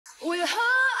为何爱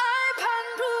判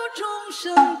处众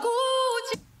生孤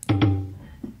寂？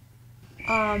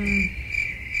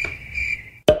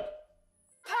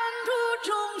判处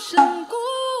众生孤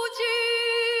寂，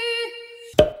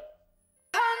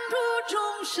判处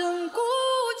众生孤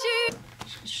寂。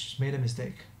She made a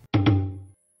mistake.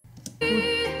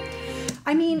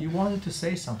 I mean, You wanted to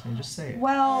say something, just say it.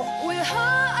 well, 为何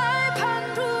爱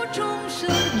判处众生？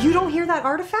 you don't hear that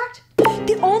artifact?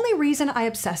 The only reason I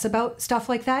obsess about stuff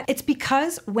like that, it's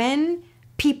because when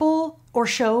people or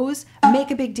shows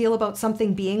make a big deal about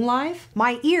something being live,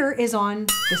 my ear is on,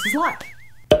 this is live.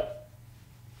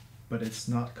 But it's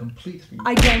not completely.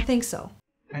 I don't think so.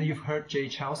 And you've heard Jay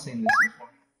Chou sing this before.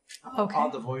 Okay.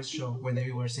 On the voice show when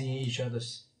they were singing each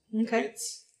other's Okay.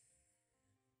 hits.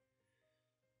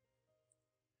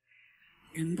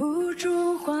 忍不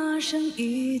住化身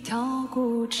一条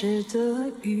固执的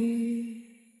鱼，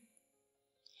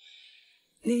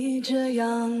你这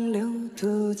样流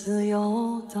独自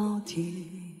游到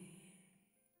底。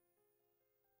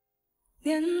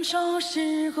年少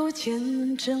时候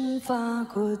虔诚发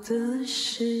过的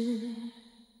誓，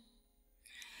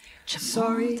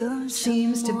 Sorry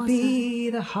seems to be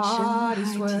the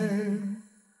hardest word.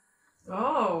 A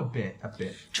Oh. bit, a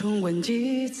bit. 重温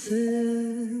几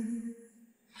次，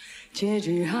结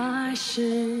局还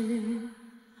是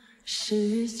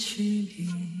失去你。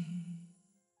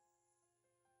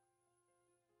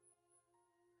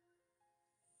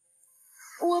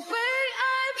我被爱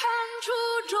判处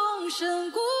终身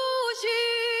孤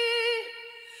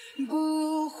寂，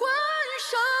不还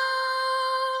手，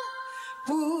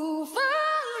不放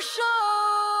手。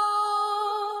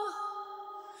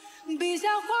笔下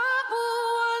画不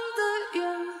完的圆，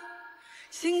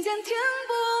心间填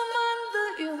不满的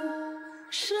又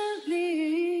是你。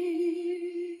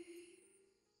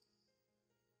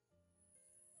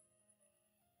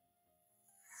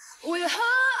为何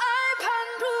爱判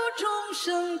处众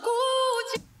生孤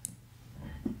寂？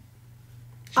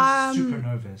 She's super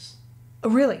nervous.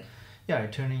 Really? Yeah,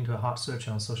 it turned into a hot search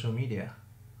on social media.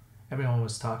 Everyone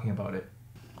was talking about it.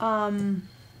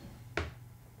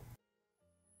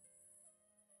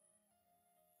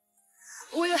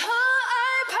 为何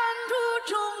爱判处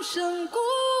众生孤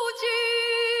寂，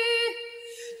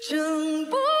挣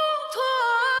不脱？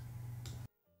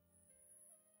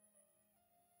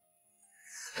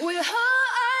为何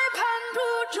爱判处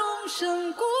众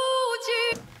生孤寂？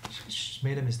 She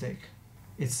made a mistake.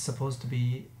 It's supposed to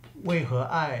be 为何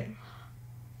爱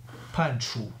判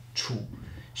处处.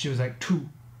 She was like 处.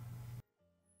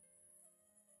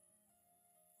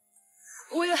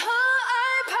 为何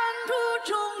爱判处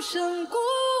众生孤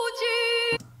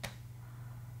寂？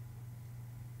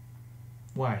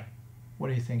 Why? What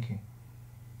are you thinking?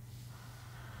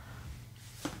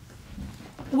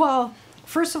 Well,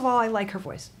 first of all, I like her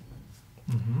voice.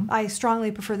 Mm-hmm. I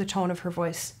strongly prefer the tone of her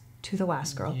voice to the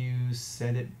last girl. You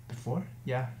said it before.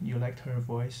 Yeah, you liked her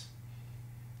voice.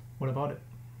 What about it?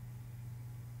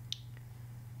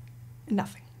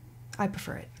 Nothing. I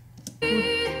prefer it.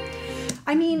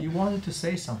 I mean, You wanted to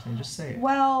say something, just say it.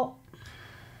 well,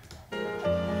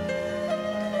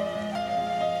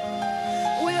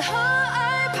 为何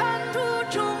爱判处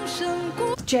众生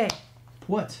孤？ Jay,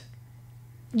 What?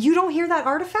 you don't hear that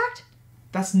artifact?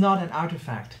 That's not an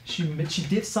artifact. She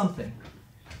did something.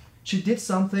 She did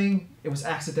something. It was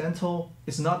accidental.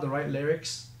 It's not the right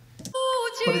lyrics.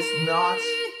 But it's not.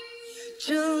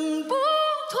 挣不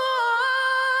脱，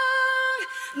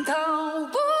逃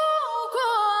不过，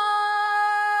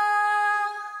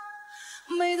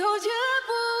眉头解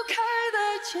不开的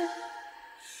结，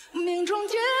命中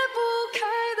解不开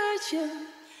的结，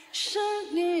是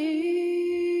你。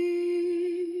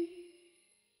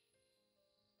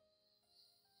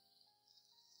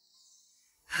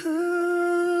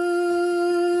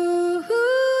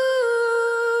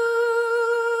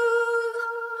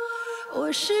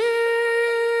我失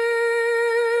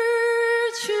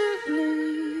去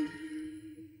你，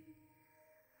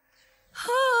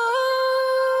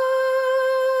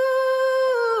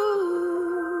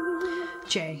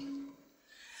 Jay,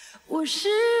 我失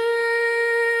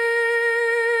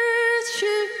去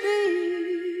你。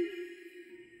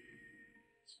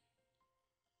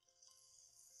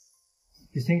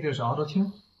 You think there's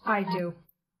autotune? I do.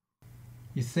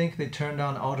 You think they turned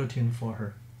on autotune for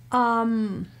her?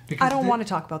 I don't want to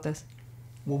talk about this.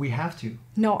 Well, we have to.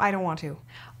 No, I don't want to.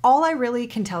 All I really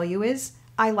can tell you is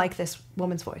I like this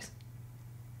woman's voice.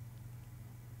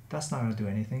 That's not gonna do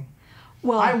anything.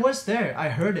 Well, I was there. I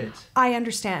heard it. I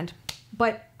understand,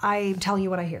 but I'm telling you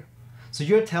what I hear. So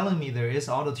you're telling me there is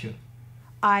autotune.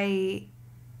 I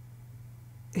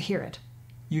hear it.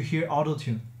 You hear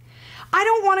autotune. I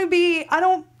don't want to be,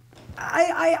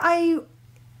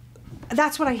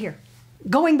 that's what I hear.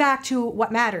 Going back to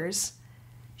what matters,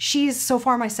 she's so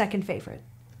far my second favorite.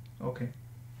 Okay.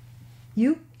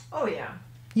 You? Oh, yeah.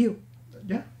 You.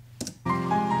 Yeah.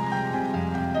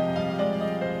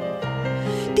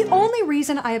 The only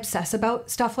reason I obsess about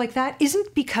stuff like that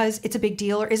isn't because it's a big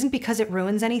deal or isn't because it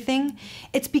ruins anything.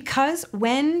 It's because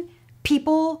when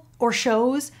people or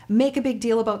shows make a big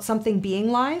deal about something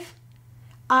being live,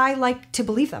 I like to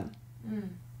believe them.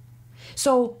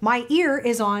 So my ear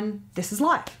is on, this is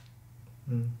live.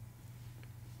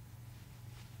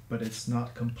 But it's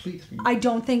not completely. I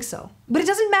don't think so. But it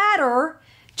doesn't matter.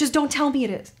 Just don't tell me it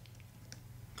is.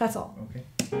 That's all. Okay.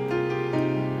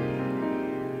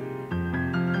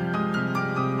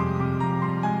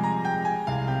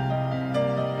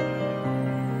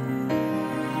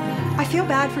 I feel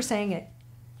bad for saying it.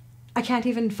 I can't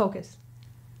even focus.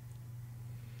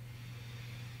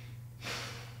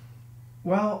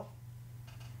 Well,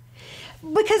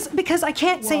 because I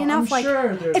can't say Well, enough. I'm Like,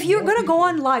 sure there's if you're more gonna go people.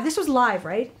 on live, this was live,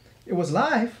 right? it was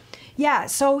live. Yeah.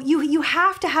 So you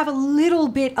have to have a little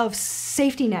bit of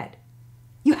safety net.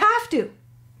 You have to.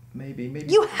 Maybe.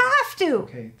 You have to.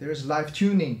 Okay, there's live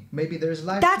tuning. Maybe there's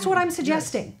live That's what tuning. I'm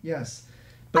suggesting. Yes.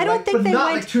 I don't think but they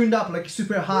not went- like tuned up like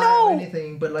super high No. or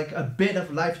anything, but like a bit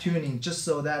of live tuning just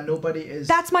so that nobody is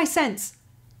That's my sense.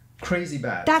 crazy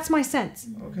bad. That's my sense.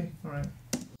 Okay, all right.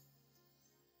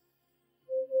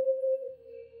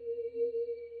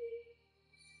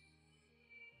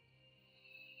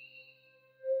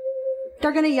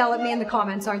 They're gonna yell at me in the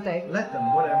comments, aren't they? Let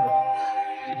them, whatever.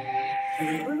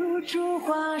 无助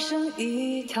化成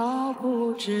一条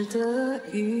不值的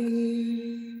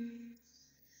鱼，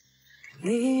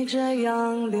你这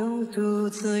样流独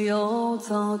自游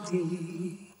到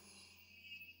底。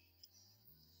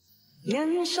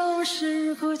年少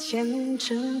时不虔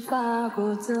诚发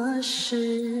过的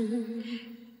誓，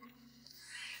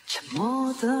沉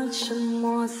默的沉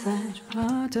默在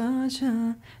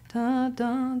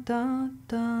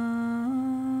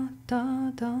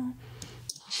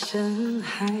深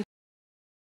海。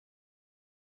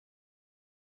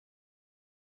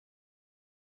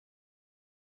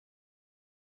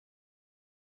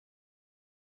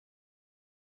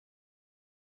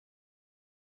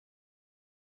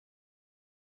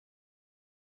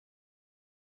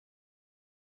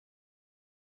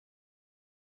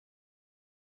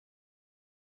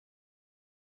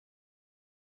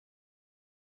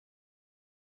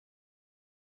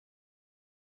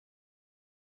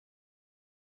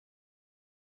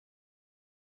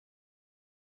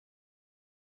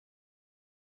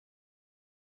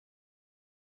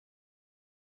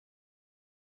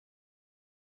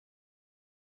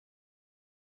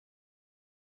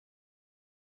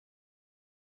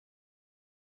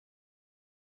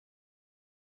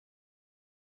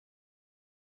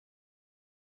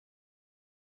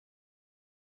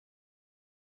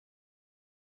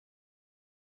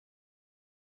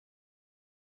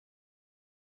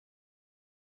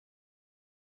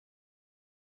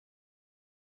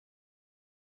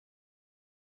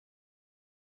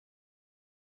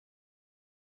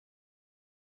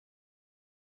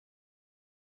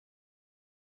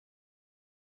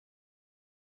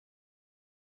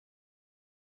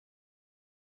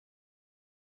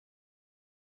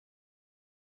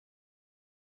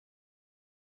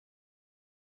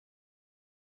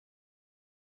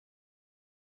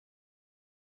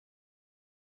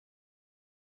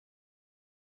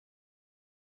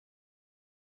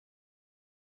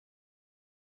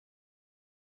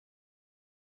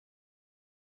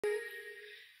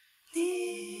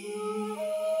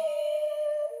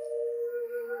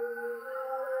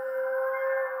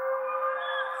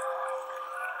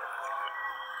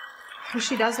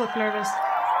She does look nervous.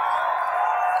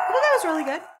 I thought that was really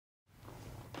good.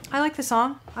 I like the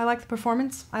song. I like the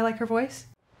performance. I like her voice.